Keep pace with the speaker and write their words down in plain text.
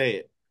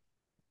Hey,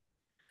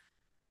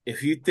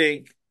 if you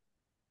think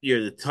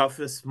you're the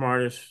toughest,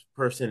 smartest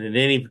person in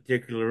any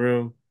particular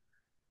room,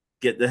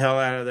 get the hell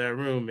out of that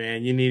room,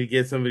 man. You need to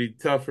get somebody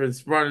tougher and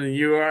smarter than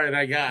you are. And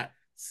I got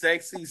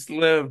Sexy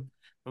Slim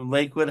from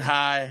Lakewood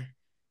High.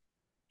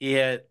 He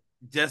had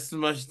just as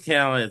much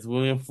talent as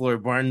William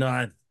Floyd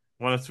Barnard,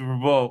 won a Super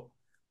Bowl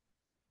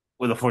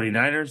with the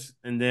 49ers,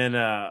 and then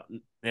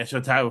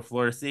national title with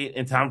Florida State.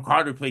 And Tom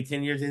Carter played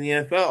 10 years in the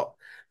NFL.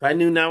 If I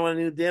knew now what I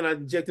knew then, I'd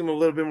inject him a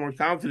little bit more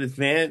confidence,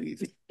 man. Be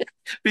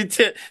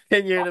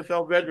 10-year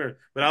NFL veteran,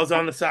 but I was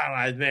on the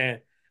sidelines, man.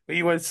 But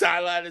you went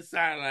sideline to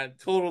sideline,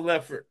 total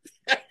effort.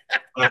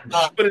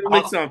 Put a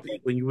mix on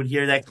people, and you would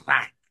hear that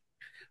clack,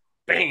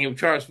 bang,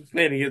 Charles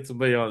Finney hit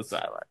somebody on the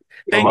sideline.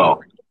 Come Thank you on.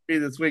 for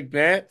being this week,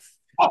 man.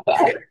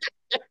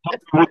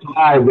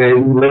 Hi, baby.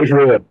 Look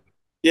good.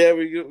 Yeah,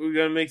 we're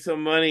gonna make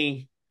some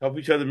money, help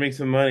each other make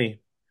some money.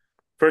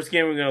 First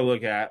game we're gonna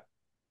look at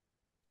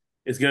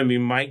is gonna be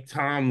Mike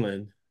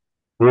Tomlin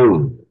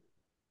Hmm.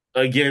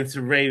 against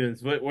the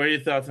Ravens. What are your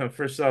thoughts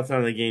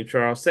on the game,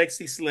 Charles?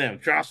 Sexy Slim,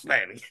 Charles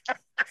Flanning.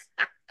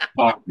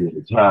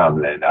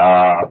 Tomlin.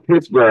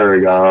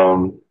 Pittsburgh.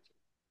 I'm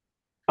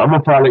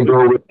gonna probably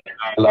go with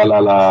We're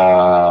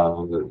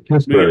gonna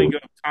Pittsburgh. go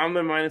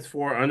Tomlin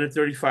 -4 under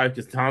 35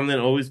 because Tomlin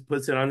always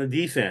puts it on the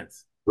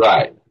defense.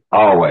 Right.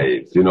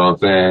 Always. You know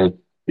what I'm saying?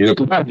 You know,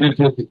 'cause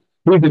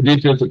he's a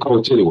defensive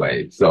coach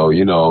anyway. So,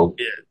 Yeah,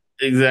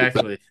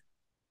 exactly.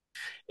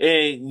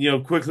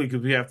 And quickly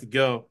because we have to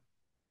go.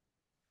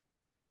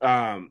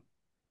 Um,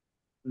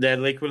 that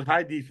Lakewood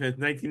High defense,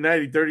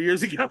 1990, 30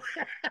 years ago.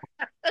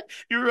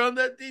 You were on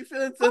that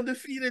defense,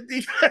 undefeated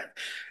defense.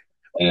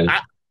 and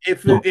I,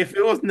 if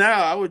it was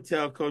now, I would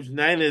tell Coach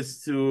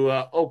Ninus to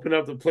open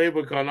up the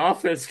playbook on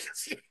offense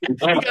because he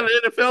got an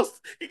NFL,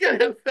 he got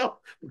NFL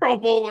Pro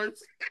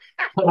Bowlers,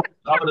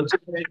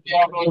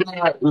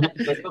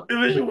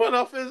 Division One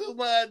offensive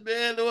line,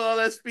 man. With all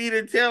that speed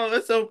and talent,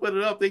 let's open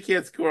it up. They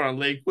can't score on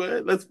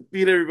Lakewood. Let's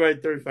beat everybody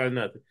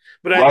 35-0.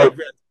 But I right.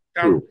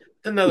 digress.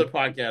 Another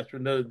podcast for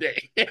another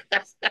day. Hey,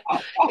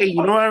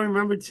 you know what I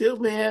remember too,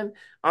 man?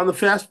 On the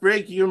fast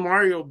break, you and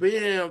Mario,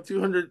 bam,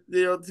 200,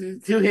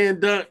 two-hand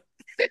dunk.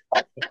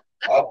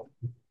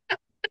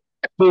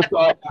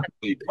 Two-star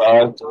athlete,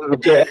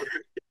 okay.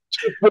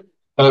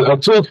 A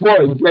true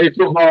sport. You play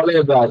football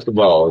and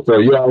basketball. So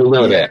you already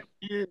know Yeah, that.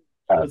 yeah.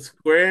 With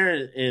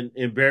Square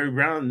and Barry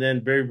Brown, and then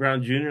Barry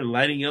Brown Jr.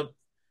 lighting up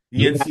the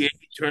Yeah. NCAA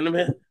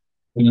tournament.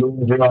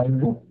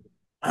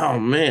 Oh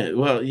man,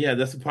 well, yeah,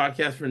 that's a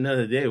podcast for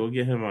another day. We'll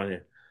get him on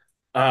here.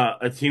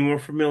 A team we're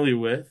familiar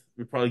with,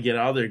 we probably get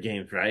all their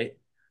games right,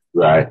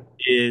 Right.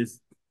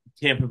 is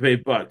Tampa Bay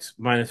Bucks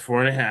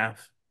 -4.5,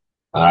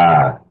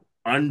 Ah.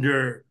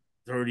 under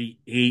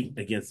 38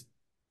 against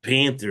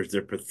Panthers.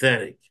 They're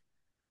pathetic,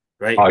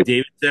 Oh, right?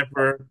 David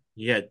Tepper,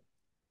 he had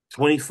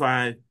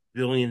 $25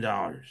 billion.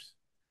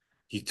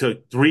 He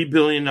took $3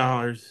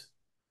 billion,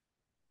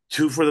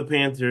 two for the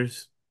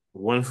Panthers,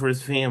 one for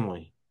his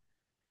family,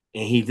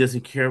 and he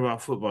doesn't care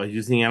about football. He's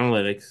using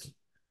analytics.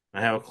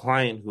 I have a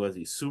client who has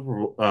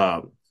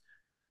a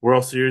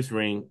World Series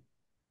ring.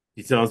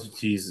 He tells me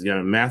he's got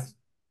a math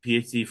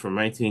PhD from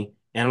 19.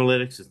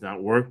 Analytics does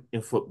not work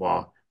in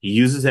football. He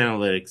uses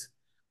analytics.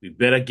 We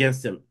bet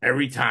against him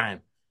every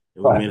time,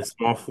 and we made a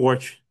small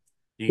fortune.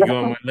 You can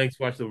go on my links,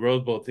 watch the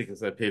Rose Bowl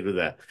tickets I paid for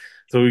that.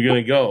 So we're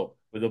gonna go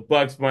with the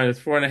Bucks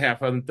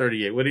 -4.5 on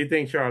 38. What do you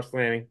think, Charles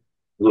Lanning?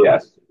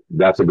 yes,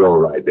 that's a goal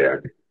right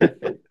there.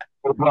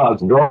 Go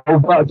Bucks, go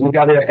Bucks. We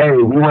got to, hey,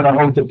 we want to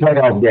host a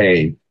playoff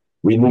game.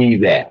 We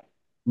need that.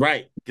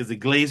 Right, because the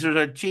Glazers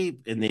are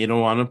cheap and they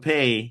don't want to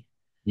pay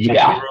for the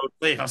Yeah. road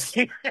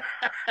playoffs.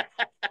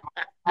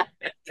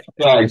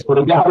 Thanks. But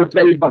I got to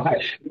pay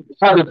by,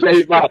 got to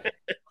pay by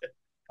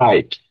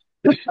Mike.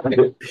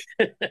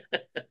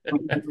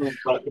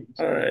 All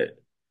right.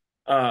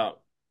 Uh,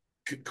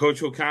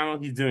 Coach O'Connell,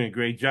 he's doing a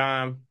great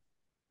job.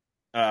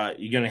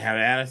 You're going to have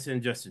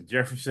Addison, Justin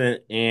Jefferson,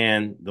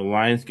 and the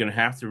Lions going to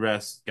have to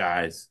rest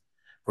guys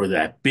for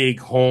that big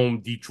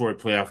home Detroit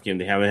playoff game.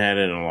 They haven't had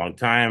it in a long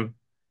time.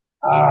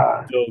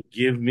 Ah, So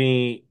give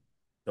me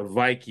the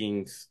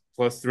Vikings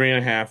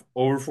 +3.5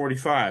 over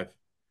 45.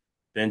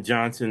 Ben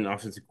Johnson,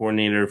 offensive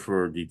coordinator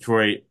for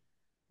Detroit.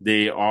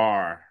 They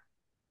are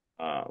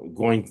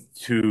going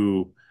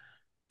to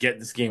get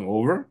this game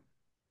over,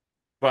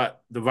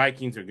 but the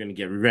Vikings are going to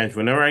get revenge.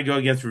 Whenever I go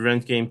against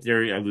revenge game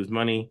theory, I lose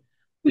money.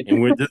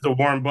 And this is a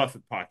Warren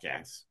Buffett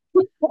podcast.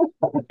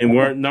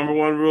 And number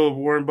one rule of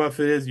Warren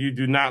Buffett is you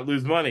do not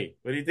lose money.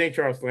 What do you think,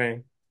 Charles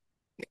Lang?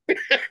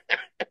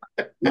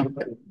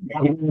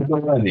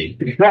 money.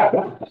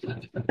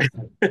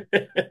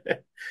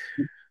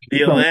 The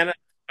Atlanta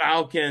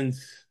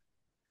Falcons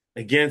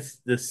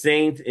against the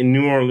Saints in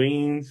New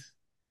Orleans.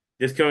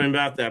 Just coming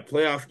about that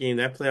playoff game.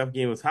 That playoff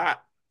game was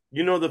hot.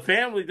 You know the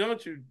family,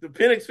 don't you? The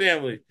Penix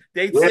family,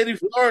 Dade Yeah, City,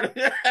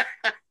 Florida.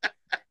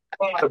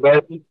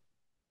 baby.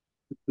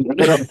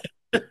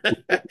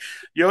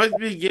 You always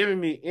be giving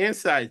me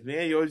insights,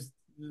 man. You always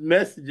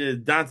messages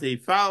Dante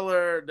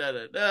Fowler, da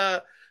da da,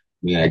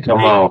 Yeah, come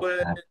on.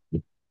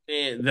 Lakewood,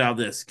 and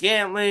Valdez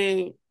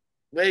Scantling,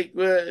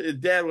 Lakewood. His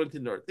dad went to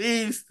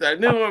Northeast. I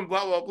knew him.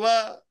 Blah blah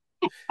blah.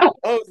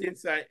 Oh, it's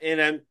inside,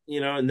 and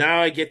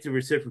now I get to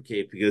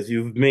reciprocate because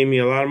you've made me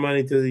a lot of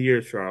money through the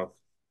years, Charles.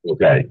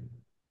 Okay.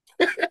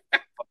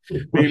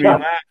 Made me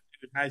laugh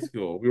in high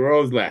school. We were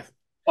always laughing.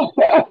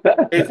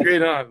 Eighth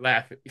grade on,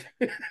 laughing.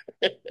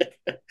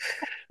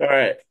 All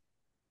right,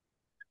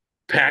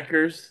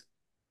 Packers.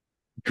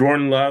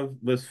 Jordan Love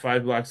lives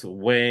 5 blocks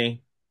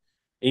away,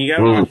 and you got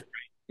to Mm, watch.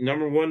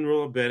 Number one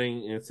rule of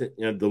betting,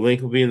 and the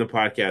link will be in the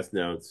podcast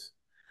notes.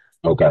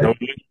 okay. Number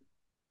one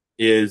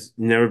is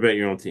never bet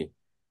your own team.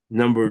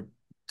 Number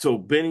so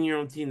betting your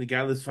own team, the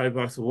guy lives 5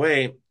 blocks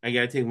away. I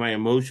got to take my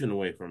emotion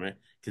away from it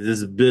because this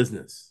is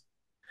business.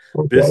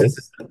 Okay. Business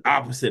is the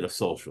opposite of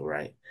social,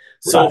 right? Right.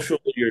 Social,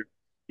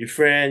 your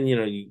friend,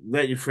 you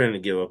let your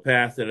friend give a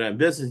pass. And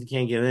business, you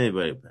can't give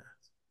anybody a pass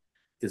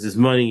because it's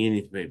money you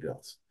need to pay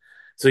bills.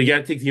 So you got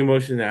to take the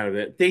emotion out of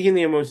it. Taking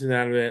the emotion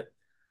out of it,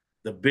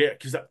 the bear,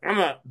 because I'm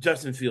a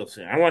Justin Fields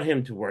fan. I want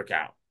him to work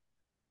out,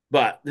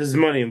 but there's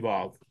money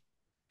involved.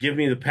 Give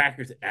me the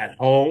Packers at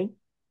home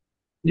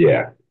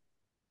Yeah.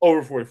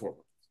 over 44,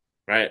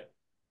 right?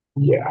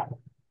 Yeah.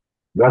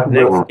 That's a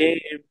good Next one. game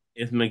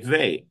is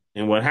McVay.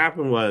 And what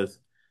happened was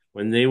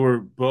when they were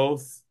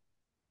both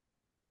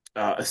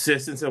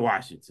assistants at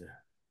Washington,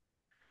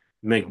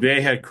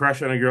 McVay had a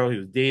crush on a girl. He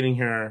was dating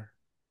her.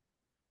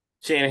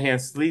 Shanahan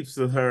sleeps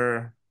with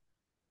her.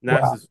 Now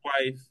it's Wow. his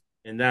wife.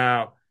 And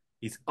now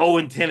he's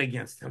 0-10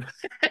 against him.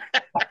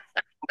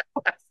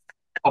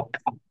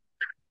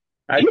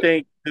 I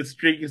think the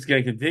streak is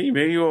going to continue.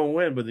 Maybe you won't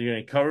win, but they're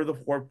going to cover the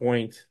 4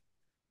 points.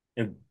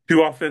 And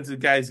two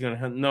offensive guys going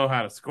to know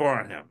how to score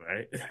on him,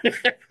 right?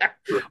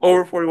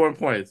 Over 41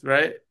 points,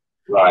 right?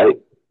 Right.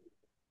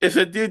 If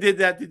a dude did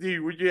that to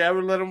you, would you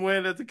ever let him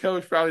win as a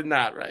coach? Probably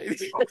not, right?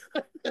 So,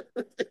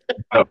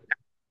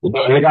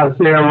 they got to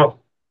say him,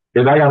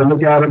 and I got to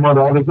look at him on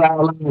the other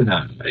sideline.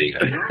 Nah,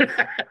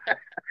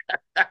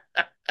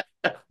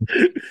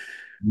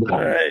 All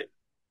no. right.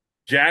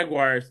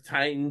 Jaguars,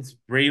 Titans,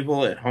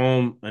 Bravel at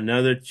home,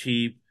 another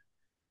cheap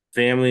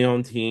family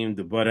owned team,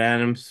 the Bud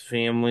Adams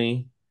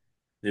family.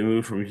 They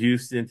moved from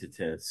Houston to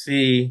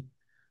Tennessee.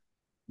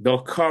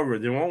 They'll cover,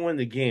 they won't win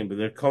the game, but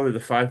they'll cover the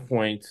 5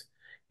 points,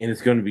 and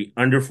it's going to be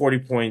under 40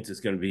 points.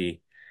 It's going to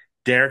be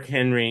Derrick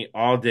Henry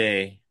all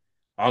day,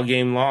 all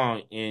game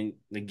long. And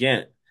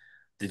again,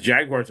 the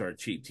Jaguars are a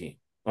cheap team,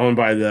 owned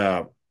by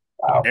the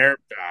Wow. Arab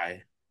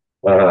guy.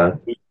 Uh,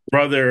 His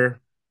brother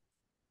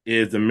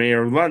is the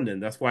mayor of London.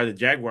 That's why the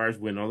Jaguars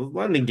win all the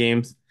London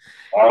games.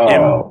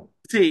 And oh.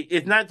 see,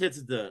 it's not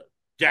just the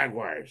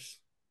Jaguars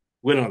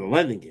win all the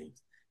London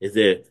games. It's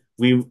that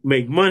we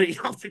make money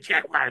off the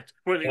Jaguars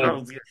winning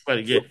all the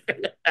London games.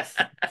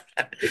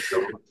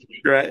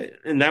 Right?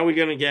 And now we're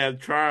gonna get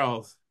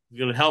Charles. He's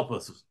gonna help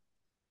us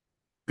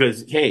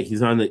because hey,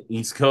 he's on the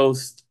East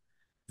Coast.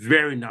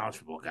 Very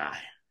knowledgeable guy.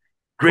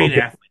 Great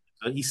Okay. athlete.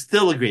 He's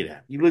still a great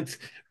athlete. He looks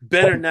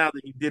better now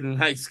than he did in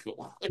high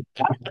school.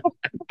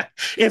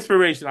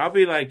 Inspiration. I'll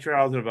be like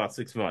Charles in about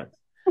 6 months.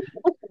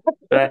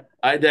 But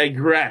I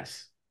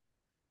digress.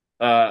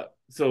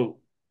 So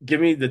give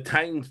me the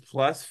Titans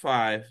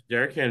 +5,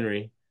 Derrick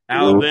Henry, Mhm.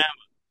 Alabama.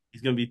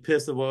 He's gonna be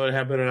pissed about what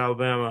happened in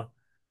Alabama.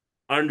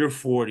 Under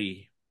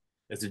 40.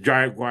 As the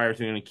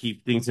Jaguars are gonna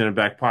keep things in their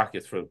back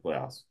pockets for the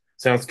playoffs.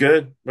 Sounds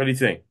good? What do you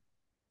think?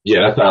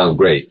 Yeah, that sounds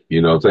great.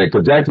 You know what I'm saying?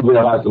 Because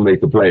Jacksonville has to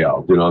make the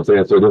playoffs. You know what I'm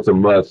saying? So this a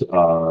Must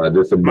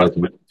must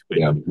win.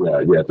 win.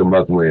 Yeah, yeah, it's a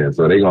must win.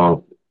 So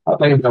I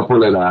think they'll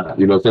pull it out.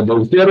 You know what I'm saying? But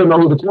we still don't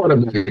know who the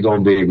quarterback is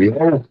going to be. We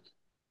hope,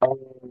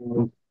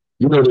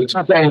 the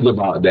two things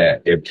about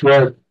that. If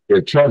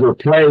Trevor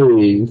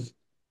plays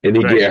and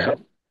he Right, get hurt,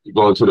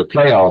 going to the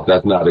playoffs,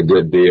 that's not a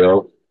good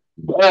deal.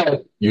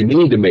 But you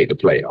need to make the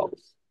playoffs.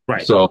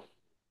 right. So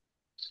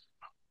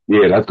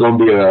yeah, that's going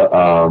to be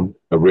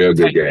a real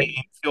good Tight game.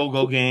 game, field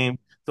goal game.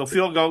 So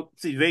field goal.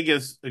 See,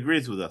 Vegas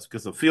agrees with us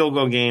because the field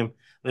goal game.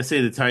 Let's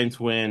say the Titans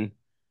win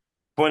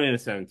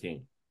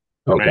 20-17.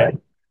 Okay. Right?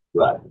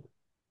 Right.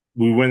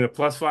 We win the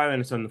 +5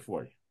 and it's under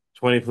 40.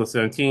 20 plus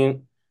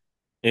 17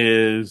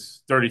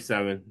 is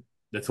 37.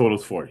 The total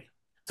is 40.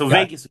 So Got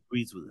Vegas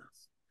agrees with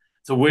us.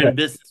 So we're it. in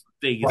business with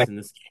Vegas Right. in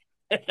this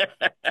game.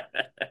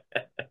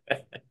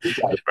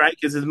 Right?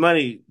 Because it's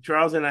money.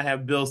 Charles and I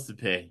have bills to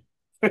pay.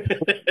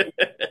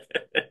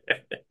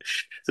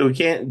 So we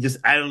can't just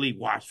idly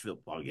watch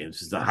football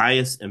games. It's the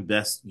highest and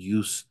best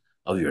use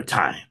of your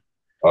time.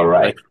 All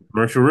Like right.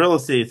 commercial real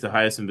estate is the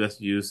highest and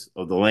best use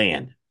of the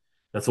land.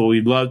 That's what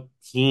we love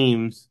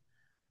teams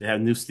that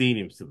have new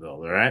stadiums to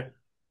build. All right.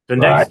 The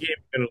next Right. game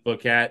we're going to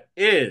look at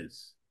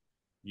is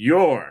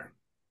your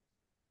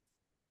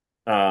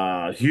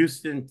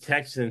Houston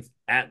Texans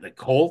at the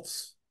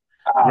Colts.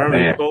 Oh, Remember,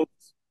 the man.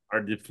 Colts are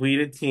a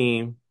depleted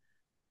team.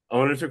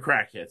 Owners are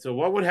crackheads. So,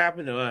 what would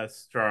happen to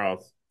us,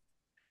 Charles,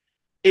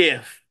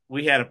 if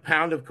we had a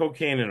pound of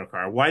cocaine in our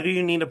car? Why do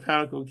you need a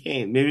pound of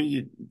cocaine? Maybe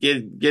you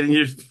getting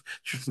your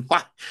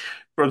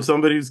from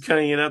somebody who's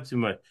cutting it up too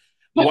much.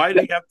 Why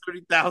do you have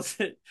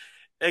 30,000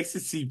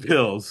 ecstasy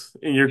pills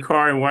in your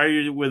car and while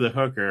you're with a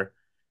hooker,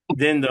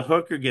 then the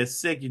hooker gets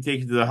sick, you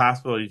take her to the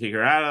hospital, you take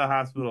her out of the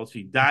hospital,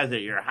 she dies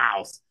at your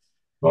house.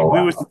 Oh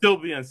We would wow. still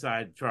be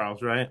inside,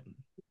 Charles, right?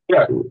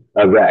 Yeah,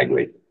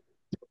 exactly.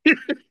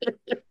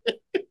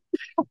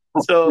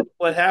 So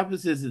what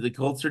happens is that the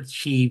Colts are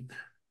cheap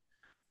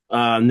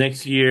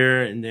next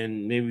year, and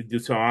then maybe do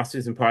some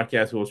off-season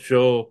podcasts. We'll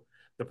show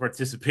the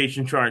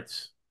participation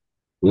charts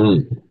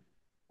Mm.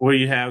 where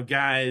you have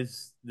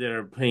guys that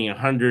are playing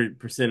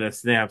 100% of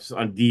snaps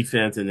on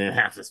defense and then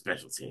half the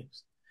special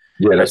teams.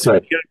 Yeah, Right, that's so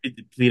right. you're going to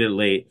be depleted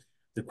late.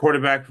 The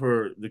quarterback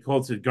for the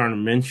Colts is Garner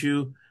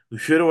Minshew, who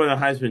should have won the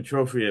Heisman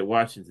Trophy at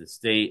Washington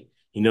State.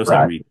 He knows how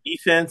to Right, read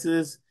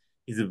defenses.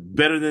 He's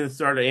better than the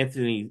starter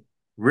Anthony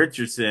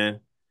Richardson.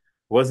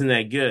 Wasn't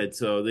that good,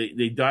 so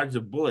they dodged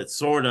a bullet,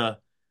 sorta,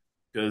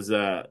 because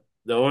the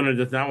owner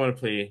does not want to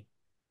play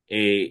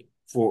a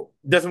for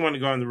doesn't want to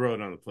go on the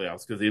road on the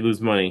playoffs because they lose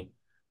money.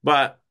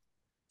 But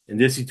in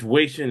this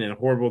situation, in a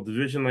horrible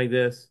division like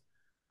this,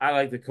 I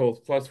like the Colts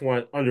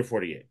 +1 under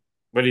 48.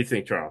 What do you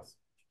think, Charles?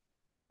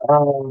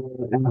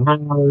 and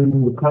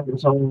home, the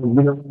Colts home,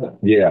 you know what?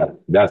 Yeah,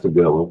 that's a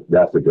good one.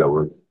 That's a good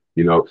one.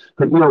 You know,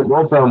 because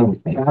both of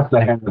them have to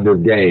have this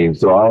game,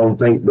 so I don't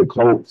think the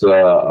Colts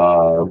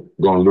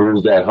gonna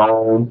lose at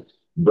home.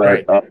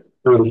 But Right.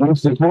 for the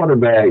Houston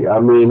quarterback, I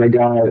mean, they've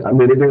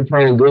been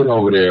playing good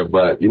over there.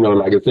 But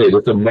like I said,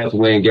 it's a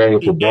must-win game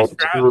for CJ both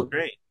Stroud's teams.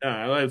 great. No,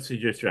 I love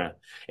CJ Stroud.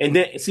 And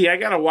then see, I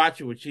gotta watch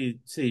it with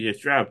CJ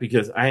Stroud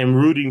because I am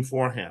rooting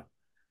for him.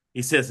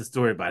 He says a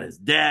story about his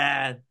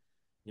dad,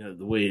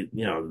 the way,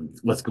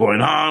 what's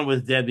going on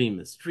with dad being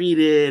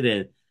mistreated,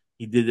 and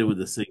he did it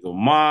with a single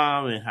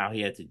mom, and how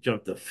he had to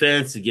jump the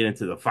fence to get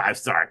into the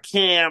 5-star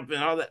camp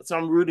and all that. So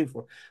I'm rooting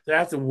for. So I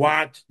have to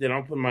watch. Then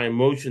I'll put my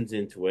emotions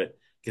into it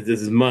because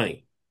this is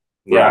money.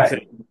 You know what I'm Right.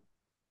 saying?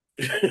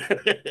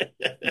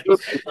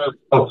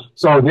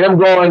 So them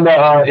going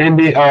to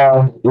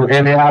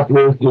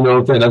Indianapolis, what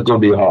I'm saying, that's gonna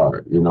be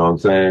hard. You know what I'm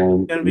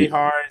saying? Gonna be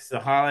hard. It's the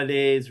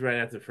holidays right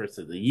after the first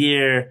of the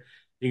year.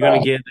 You're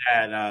gonna get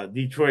that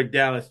Detroit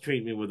Dallas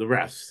treatment with the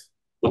refs.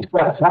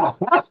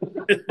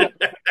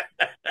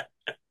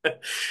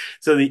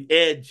 So the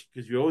edge,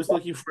 because you're always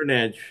looking for an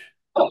edge,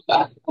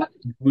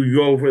 we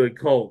go for the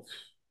Colts.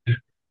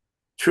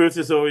 Truth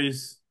is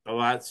always a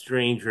lot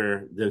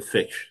stranger than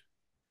fiction.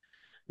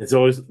 It's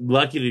always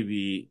lucky to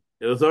be.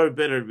 It was always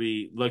better to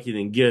be lucky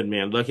than good,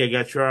 man. Lucky I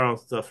got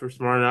Charles, tougher,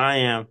 smarter than I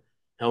am,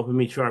 helping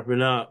me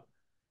sharpen up,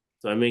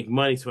 so I make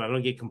money, so I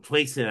don't get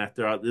complacent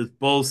after all this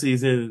bowl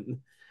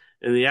season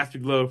and the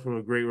afterglow from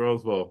a great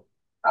Rose Bowl.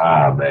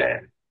 Ah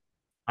man.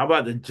 How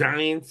about the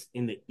Giants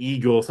and the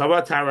Eagles? How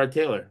about Tyrod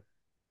Taylor?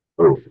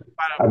 Oh,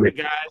 How I about mean,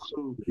 a guy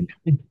who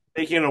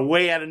taking a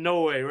way out of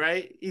nowhere,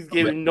 right? He's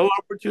given no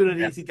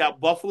opportunities. He got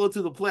Buffalo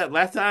to the playoffs.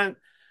 Last time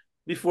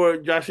before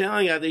Josh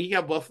Allen got there, he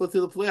got Buffalo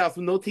to the playoffs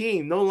with no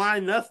team, no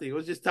line, nothing. It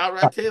was just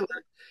Tyrod Taylor.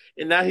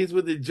 And now he's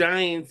with the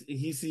Giants.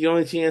 He's the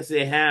only chance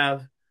they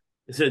have.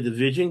 It's a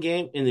division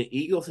game, and the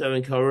Eagles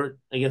haven't covered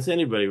against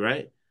anybody,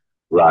 right?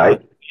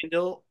 right,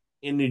 Kendall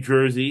in New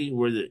Jersey,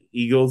 where the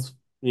Eagles,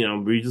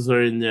 Regions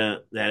are in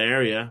that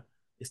area,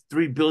 is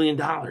 $3 billion,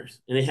 and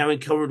they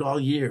haven't covered all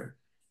year.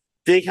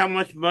 Think how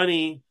much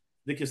money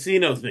the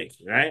casinos make,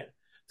 right?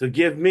 So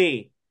give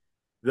me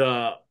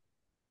the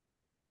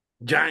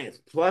Giants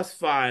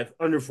 +5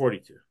 under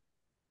 42.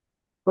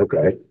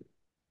 okay.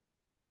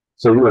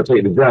 So you're gonna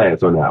take the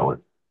Giants on that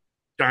one.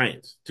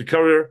 Giants to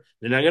cover.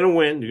 They're not going to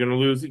win. They're going to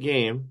lose the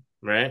game,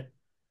 right?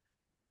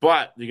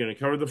 But they're going to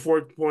cover the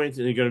 4 points,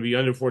 and they're going to be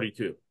under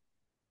 42,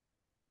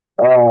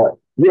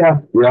 Yeah,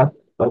 yeah.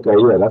 Okay,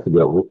 yeah, that's a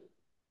good one.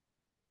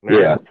 right?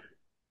 Yeah.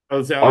 I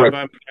was All telling right.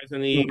 about guys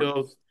on the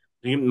Eagles.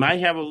 They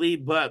might have a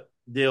lead, but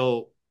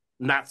they'll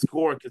not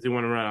score because they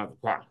want to run out the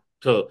clock.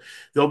 So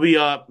they'll be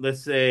up,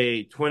 let's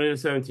say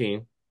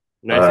 20-17.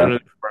 Nice Uh, and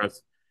for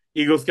us.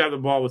 Eagles got the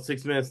ball with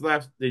 6 minutes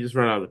left. They just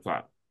run out of the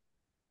clock.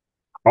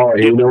 all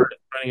right, Get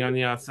running on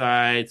the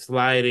outside,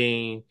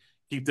 sliding,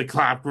 keep the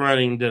clock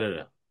running. Da da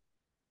da.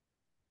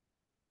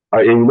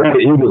 the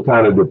Eagles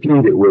kind of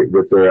depleted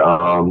with their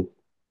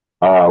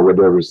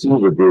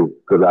receiver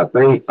group because I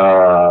think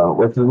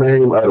what's his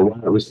name? The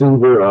wide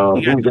receiver,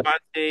 You got who's that?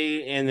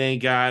 Devontae, and they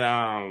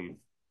got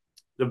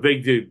the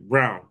big dude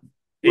Brown,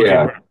 AJ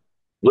Yeah, Brown.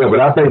 yeah, but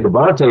I think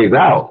Devontae's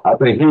out. I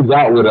think he's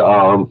out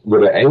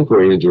with an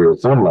ankle injury or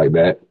something like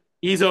that.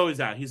 He's always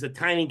out. He's a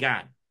tiny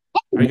guy.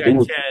 Our guy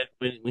Ted,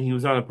 when he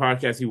was on the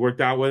podcast, he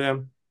worked out with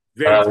him.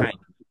 Very Uh, tiny.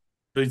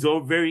 So he's all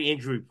very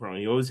injury prone.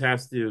 He always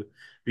has to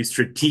be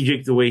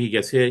strategic the way he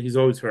gets hit. He's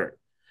always hurt.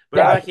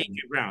 But I like gotcha.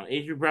 AJ Brown.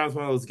 AJ Brown's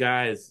one of those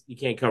guys you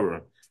can't cover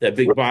him. That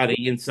big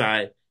body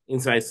inside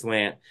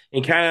slant.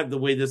 And kind of the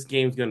way this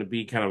game's gonna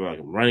be kind of like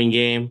a running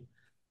game.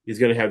 He's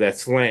gonna have that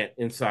slant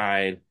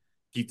inside,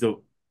 keep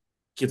the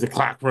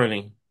clock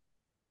running,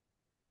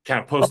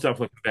 kind of post up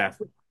like a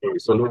basketball.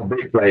 So no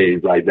big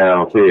plays like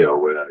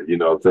downfield where,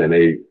 what I'm saying,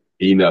 they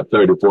eating up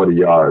 30, 40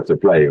 yards to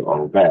play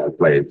on pass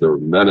plays. So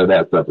none of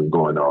that stuff is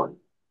going on.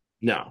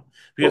 No.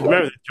 Because Okay.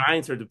 remember the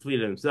Giants are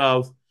depleted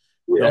themselves.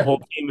 The Yeah. whole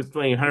team is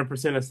playing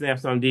 100% of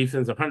snaps on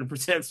defense,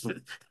 100%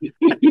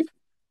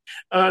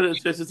 the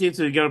special teams,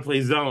 so you're going to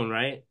play zone,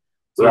 right?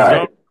 So zone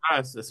Right. for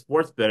us, as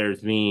sports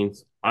bettors,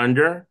 means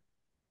under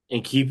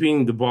and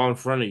keeping the ball in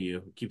front of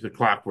you, keep the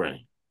clock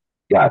running.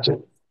 Gotcha.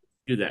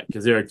 Do that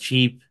because they're a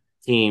cheap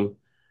team.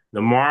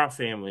 The Mara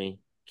family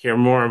care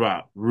more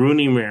about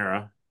Rooney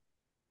Mara,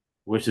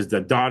 which is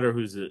the daughter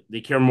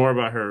they care more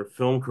about her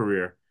film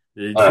career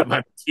than they do Uh,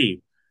 about the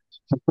team.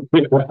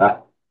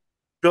 $1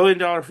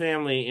 billion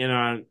family, and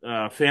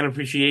on fan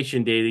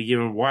appreciation day, they give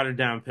them watered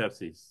down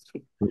Pepsis.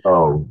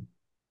 oh,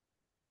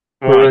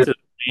 Come on, good. to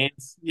the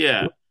fans.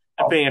 Yeah.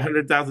 They're paying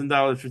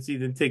 $100,000 for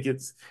season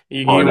tickets, and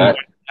you can Oh, give them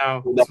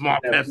that. one now, small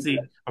Pepsi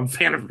on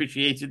fan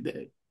appreciation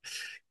day.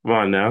 Come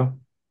on now.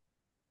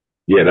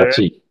 Yeah, All that's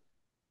right. cheap.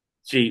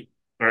 Cheap.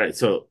 All right.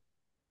 So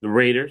the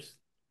Raiders,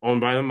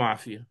 owned by the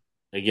mafia,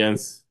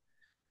 against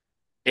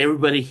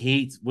everybody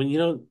hates when you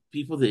know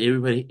people that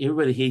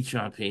everybody hates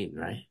Sean Payton,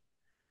 right?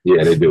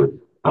 Yeah, they do it.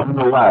 I don't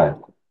know why.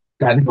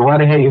 God, why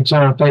they hating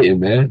Sean Payton,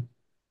 man?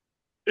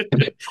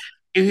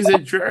 He's a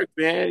jerk,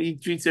 man. He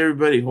treats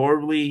everybody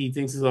horribly. He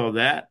thinks it's all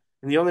that.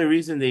 And the only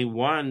reason they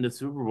won the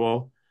Super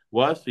Bowl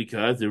was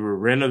because they were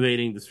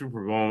renovating the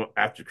Super Bowl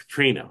after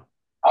Katrina.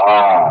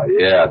 Ah,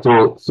 yeah.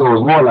 So it's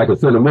more like a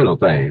sentimental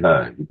thing,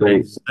 huh? You think?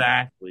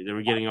 Exactly. They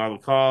were getting all the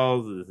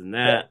calls, this and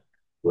that.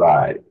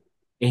 Right.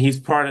 And he's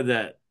part of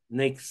that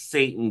Nick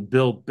Satan,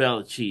 Bill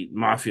Belichick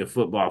mafia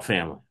football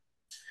family.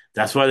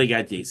 That's why they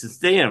got Jason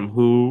Statham,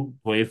 who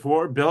played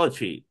for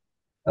Belichick.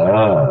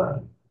 Ah,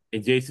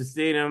 And Jason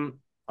Statham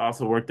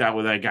also worked out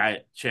with that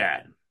guy,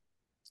 Chad.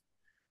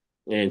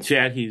 And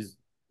Chad, he's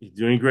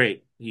doing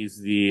great. He's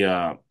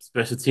the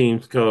special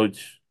teams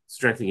coach,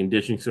 strength and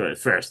conditioning sort at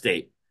Fair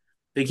State.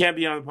 They can't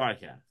be on the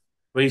podcast,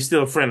 but he's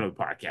still a friend of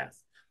the podcast.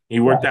 He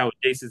worked right. out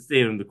with Jason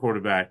Statham, the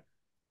quarterback,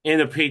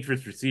 and the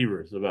Patriots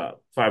receivers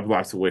about 5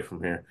 blocks away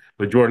from here,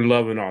 with Jordan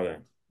Love and all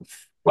that.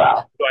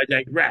 Wow. So I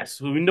digress.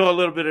 So we know a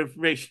little bit of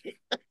information.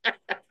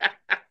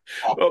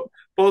 Well,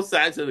 both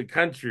sides of the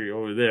country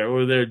over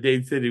there,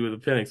 Dade City with the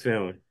Penix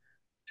family.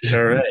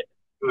 All right.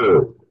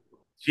 Good.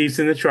 Chiefs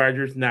and the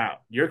Chargers. Now,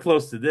 you're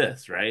close to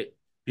this, right?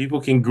 People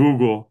can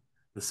Google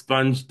the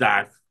Sponge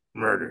Dock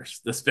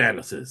murders, the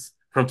Spanuses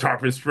from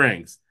Tarpon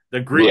Springs, the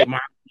Yeah. Greek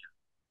Mafia.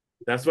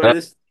 That's why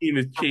this team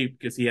is cheap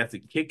because he has to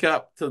kick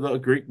up to the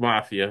Greek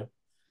Mafia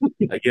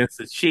against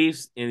the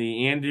Chiefs and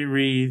the Andy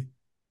Reid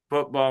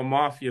football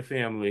mafia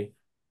family.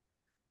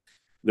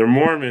 They're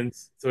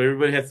Mormons, so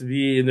everybody has to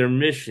be in their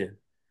mission,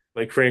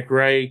 like Frank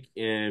Reich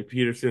and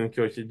Peterson,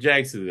 coach at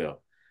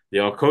Jacksonville. They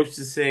all coach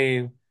the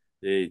same.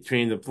 They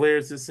train the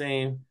players the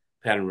same.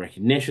 Pattern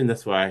recognition.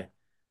 That's why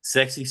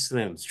Sexy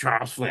Slims,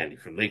 Charles Flannery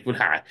from Lakewood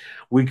High.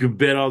 We could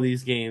bet all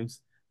these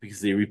games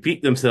because they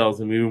repeat themselves,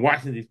 and we've been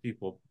watching these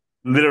people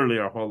literally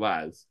our whole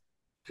lives.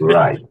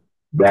 Right.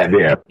 That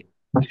there.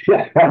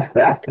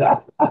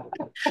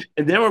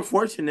 And then we're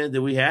fortunate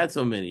that we had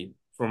so many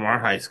from our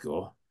high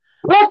school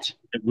What?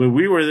 when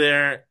we were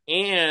there,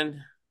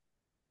 and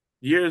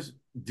years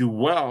do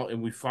well,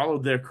 and we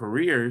followed their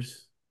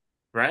careers,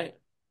 right?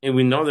 And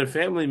we know their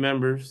family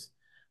members,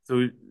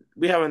 so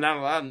we have a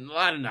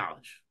lot of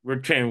knowledge.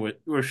 We're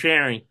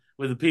sharing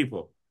with the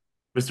people,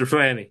 Mr.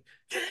 Flanny.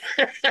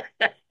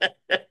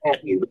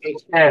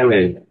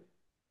 Stanley.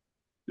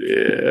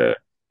 Yeah.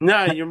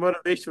 No, you're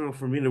motivational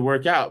for me to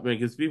work out, man,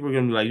 because people are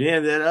gonna be like,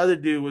 man, that other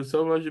dude was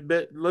so much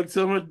looked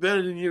so much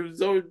better than you,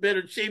 so much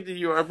better shape than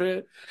you are,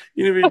 man.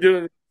 You know, be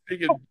doing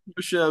freaking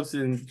push-ups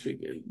and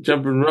freaking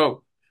jumping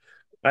rope.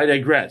 I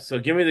digress. So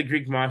give me the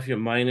Greek Mafia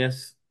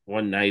minus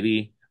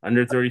 190,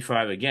 under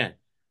 35 again.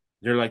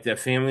 They're like that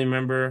family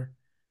member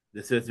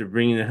that says they're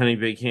bringing the honey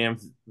baked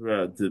hams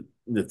to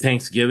the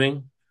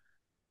Thanksgiving.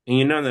 And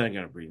you know they're not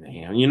going to bring the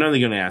ham. You know they're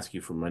going to ask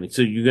you for money.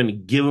 So you're going to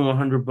give them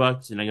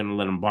 $100. You're not going to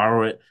let them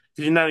borrow it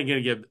because you're not going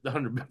to get the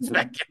 $100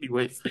 back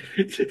anyways.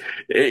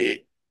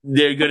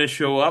 They're going to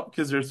show up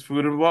because there's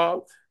food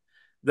involved.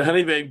 The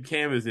honey baked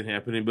ham isn't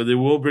happening, but they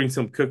will bring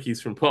some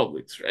cookies from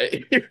Publix,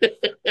 right?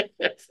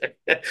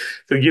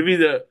 So give me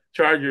the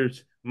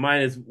Chargers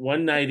minus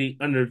 190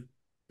 under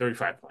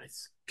 35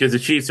 points because the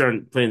Chiefs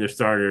aren't playing their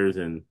starters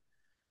and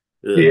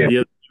Yeah. the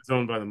other team's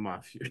owned by the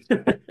Mafia.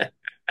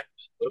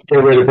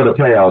 They're ready for the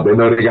playoffs. They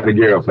know they got to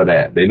gear up for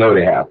that. They know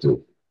they have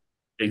to.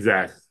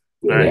 Exactly.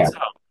 Yeah, All they right.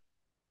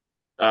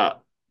 have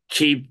So,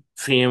 cheap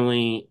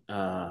family.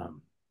 I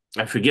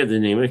forget the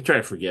name. I try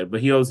to forget,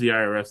 but he owes the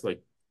IRS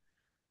like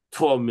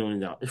 $12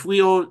 million. If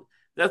we owe,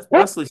 that's to.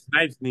 Wesley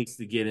Snipes needs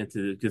to get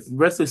into it because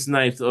Wesley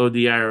Snipes owed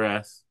the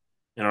IRS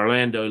in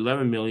Orlando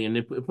 11 million.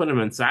 They put him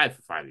inside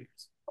for 5 years.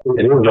 And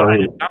it was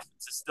Elijah on.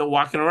 Duffus is still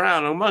walking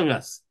around among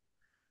us.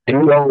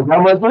 And he owes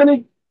how much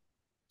money?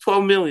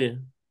 12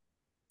 million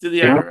to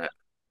the And IRS.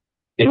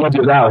 he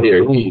just out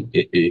here.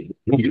 He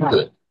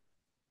good.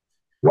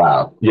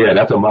 Wow. Yeah,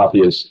 that's a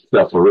mafia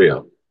stuff for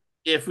real.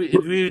 If we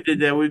did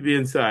that, we'd be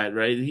inside,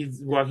 right? He's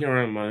walking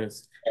around among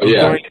us. Oh, He's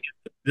yeah. going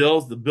against the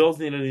Bills. The Bills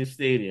need a new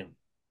stadium.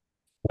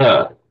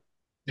 Huh.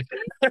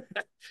 Because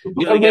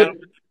they got him in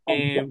the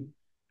game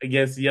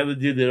against the other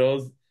dude that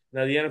owes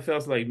Now the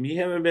NFL's like, you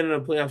haven't been in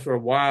the playoffs for a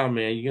while,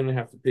 man. You're gonna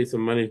have to pay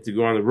some money to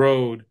go on the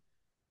road.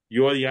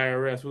 You're the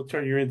IRS. We'll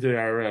turn you into the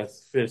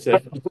IRS. Finish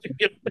that.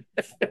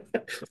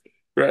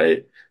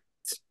 Right?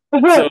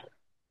 So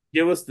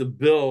give us the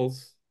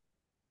Bills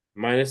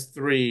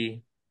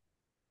 -3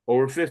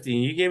 over 50.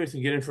 And you gave me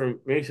some good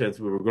information as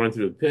we were going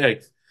through the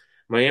picks.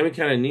 Miami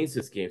kind of needs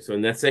this game. So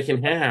in that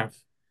second half,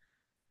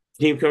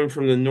 team coming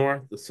from the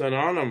north, the sun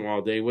on them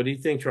all day. What do you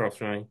think, Charles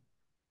Frank?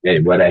 Hey,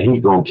 boy, that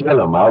heat gonna kill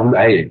them.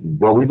 Hey,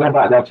 boy, we know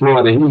about that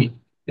Florida heat,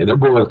 and the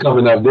boys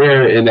coming up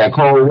there in that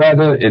cold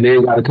weather, and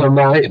they got to come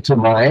down here to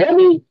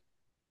Miami.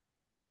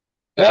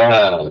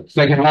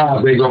 Second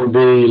half they gonna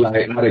be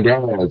like out of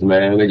gas,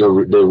 man.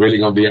 They're really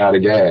gonna be out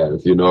of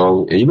gas, you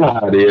know. And you know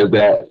how it is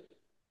that.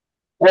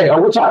 Hey,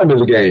 what time is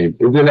the game?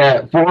 Is it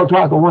at 4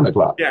 o'clock or 1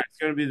 o'clock? Yeah,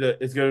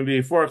 it's gonna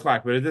be 4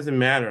 o'clock, but it doesn't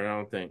matter, I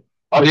don't think.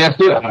 Oh, yeah, it's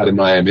still hot in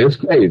Miami. It's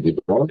crazy,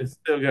 bro. It's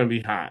still gonna be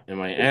hot in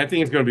Miami. And I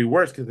think it's gonna be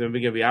worse because they're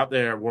gonna be out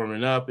there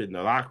warming up in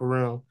the locker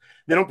room.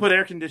 They don't put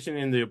air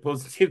conditioning in the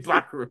opposing team's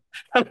locker room.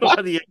 I don't know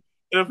how the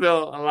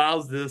NFL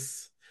allows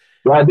this.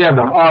 Right there,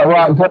 the hard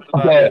rock cut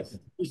off Allow that. this.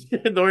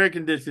 No air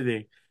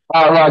conditioning.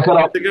 Hard rock cut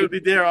off. They're gonna be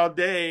there all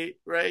day,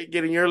 right?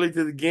 Getting early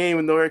to the game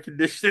with no air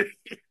conditioning.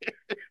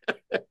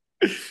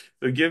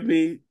 So give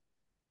me,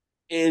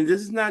 and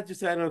this is not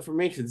just that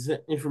information. This is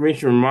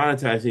information we're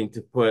monetizing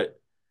to put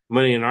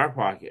money in our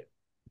pocket.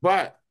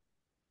 But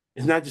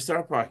it's not just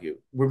our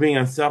pocket. We're being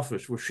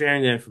unselfish. We're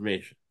sharing the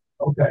information.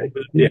 Okay,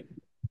 yeah,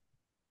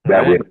 All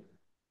that way. right.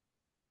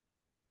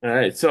 All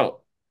right.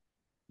 So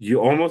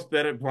you almost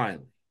bet it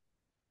blindly.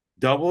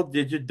 Double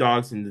digit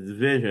dogs in the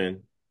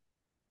division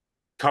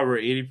cover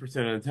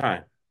 80% of the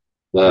time.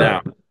 Uh,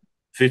 Now,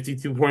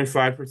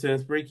 52.5%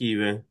 is break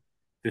even.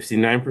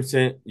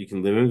 59% you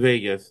can live in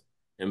Vegas.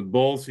 And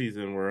bowl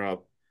season, we're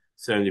up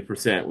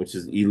 70%, which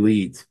is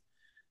elite.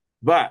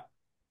 But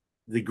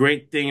the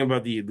great thing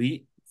about the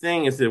elite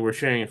thing is that we're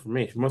sharing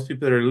information. Most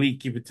people that are elite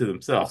keep it to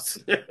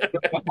themselves.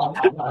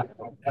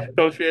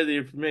 Don't share the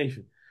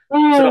information.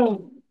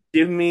 So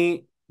give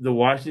me the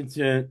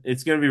Washington.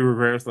 It's going to be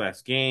Rivera's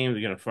last game.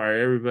 They're going to fire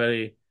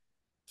everybody.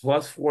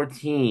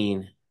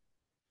 +14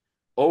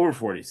 over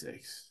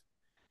 46.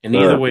 And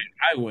either uh, way,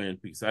 I win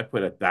because I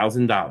put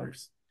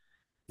 $1,000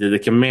 that the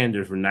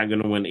Commanders were not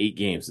going to win 8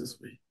 games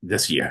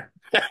this year.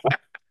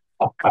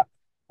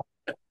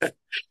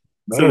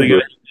 So man,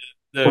 dude.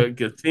 the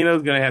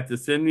casino's going to have to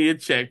send me a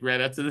check right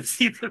after the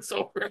season's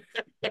over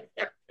for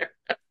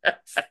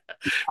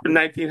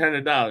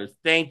 $1,900.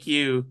 Thank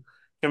you,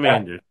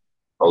 Commanders.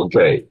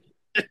 Okay.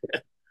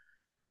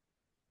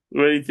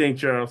 What do you think,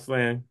 Charles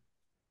Slam?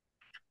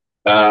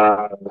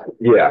 Uh,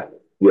 yeah,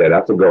 yeah,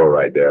 that's a goal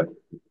right there.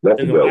 That's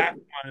a In the go. last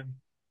one,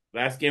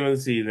 last game of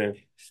the season,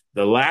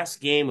 the last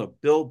game of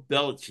Bill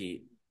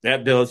Belichick.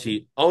 That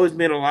Belichick always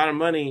made a lot of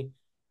money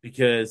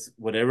because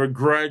whatever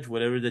grudge,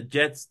 whatever the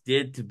Jets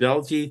did to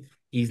Belichick,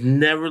 he's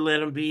never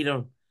let him beat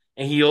him,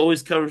 and he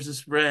always covers the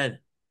spread,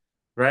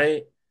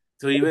 right?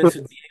 So even if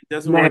it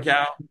doesn't Man, work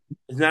out,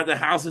 it's not the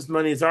house's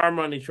money; it's our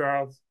money,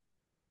 Charles.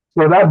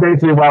 so that's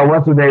basically why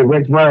what's his name,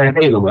 Rex Ryan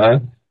hate him, huh?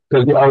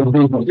 Because he always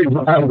beat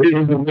Ryan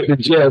with the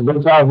Jets.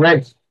 That's how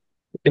Rex.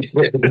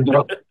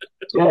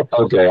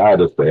 Okay, I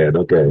understand.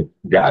 Okay,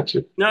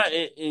 gotcha. No,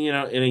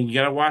 and you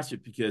gotta watch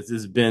it because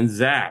this has been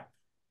zapped,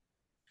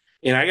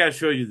 and I gotta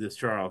show you this,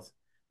 Charles.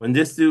 When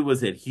this dude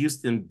was at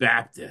Houston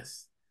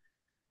Baptist,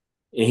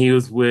 and he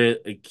was with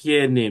a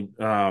kid named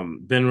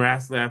Ben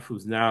Raslap,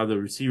 who's now the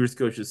receivers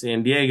coach of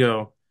San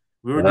Diego.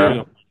 We were doing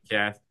Uh-huh. a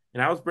podcast,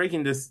 and I was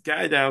breaking this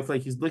guy down. It's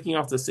like he's looking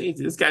off the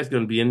safety. This guy's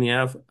going to be in the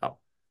NFL,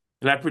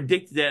 and I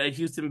predicted that at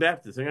Houston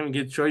Baptist. I'm going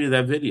to show you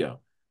that video.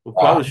 We'll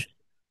Wow. publish it.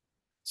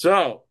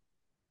 So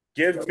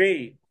give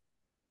me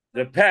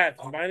the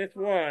Pats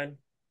 -1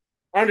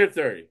 under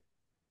 30.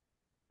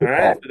 All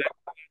right, so that's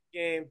the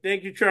game.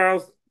 Thank you,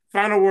 Charles.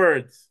 Final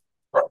words.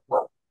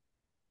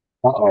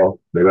 Uh-oh,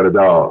 they got a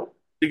dog.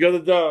 You go the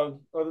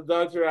dog. Oh, the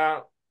dogs are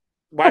out.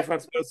 Wife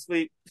wants to go to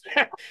sleep.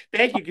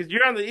 Thank you, because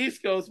you're on the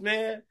East Coast,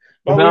 man.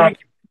 My No, woman,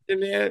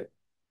 man,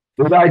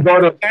 did I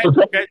go I to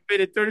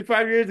graduated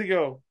 35 years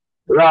ago.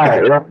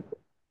 right, right.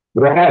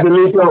 But I had to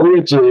link up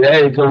with you,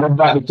 hey, because I'm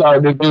about to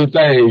start this new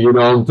thing, you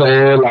know what I'm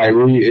saying? Like,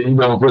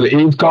 from the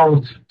East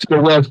Coast to the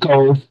West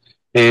Coast,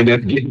 and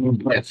that's getting you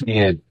bets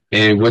in.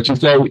 And what you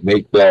say,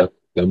 make the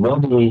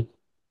money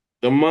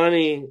The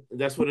money,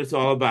 that's what it's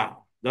all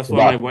about. That's why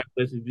my about, wife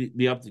lets me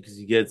be up to because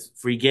he gets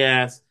free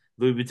gas,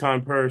 Louis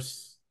Vuitton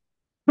purse.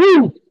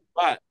 woo,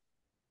 But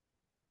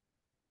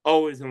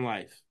always in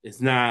life,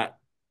 it's not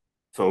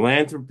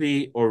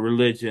philanthropy or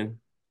religion.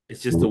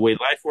 It's just the way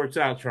life works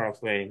out,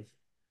 Charles Lane.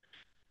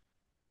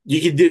 You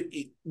can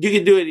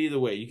do it either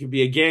way. You could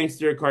be a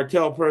gangster,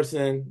 cartel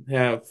person,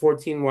 have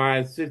 14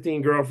 wives,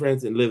 15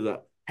 girlfriends, and live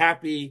a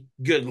happy,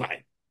 good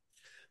life.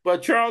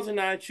 But Charles and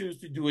I choose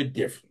to do it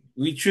different.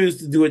 We choose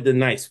to do it the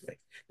nice way,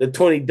 the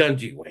Tony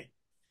Dungy way.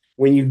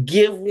 When you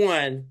give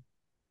one,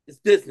 it's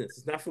business.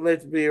 It's not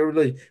philanthropy or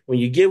religion. When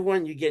you give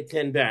one, you get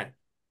 10 back.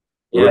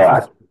 And if you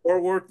right,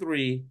 World War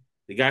III,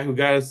 The guy who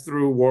got us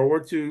through World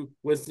War II,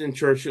 Winston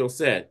Churchill,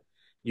 said,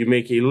 "You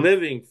make a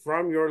living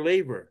from your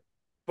labor,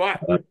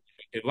 but you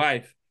make a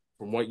life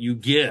from what you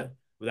give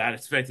without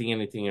expecting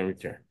anything in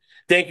return."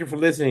 Thank you for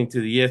listening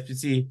to the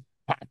ESPC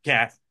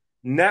Podcast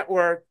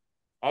Network,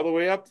 all the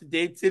way up to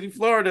Dade City,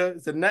 Florida.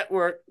 It's a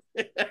network.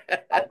 Go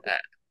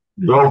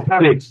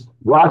Penix,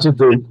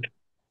 Washington.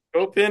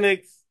 Go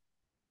Penix.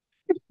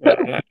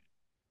 Let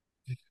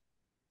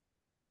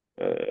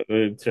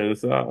me turn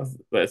this off.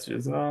 Let's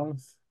just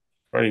off.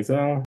 Running off.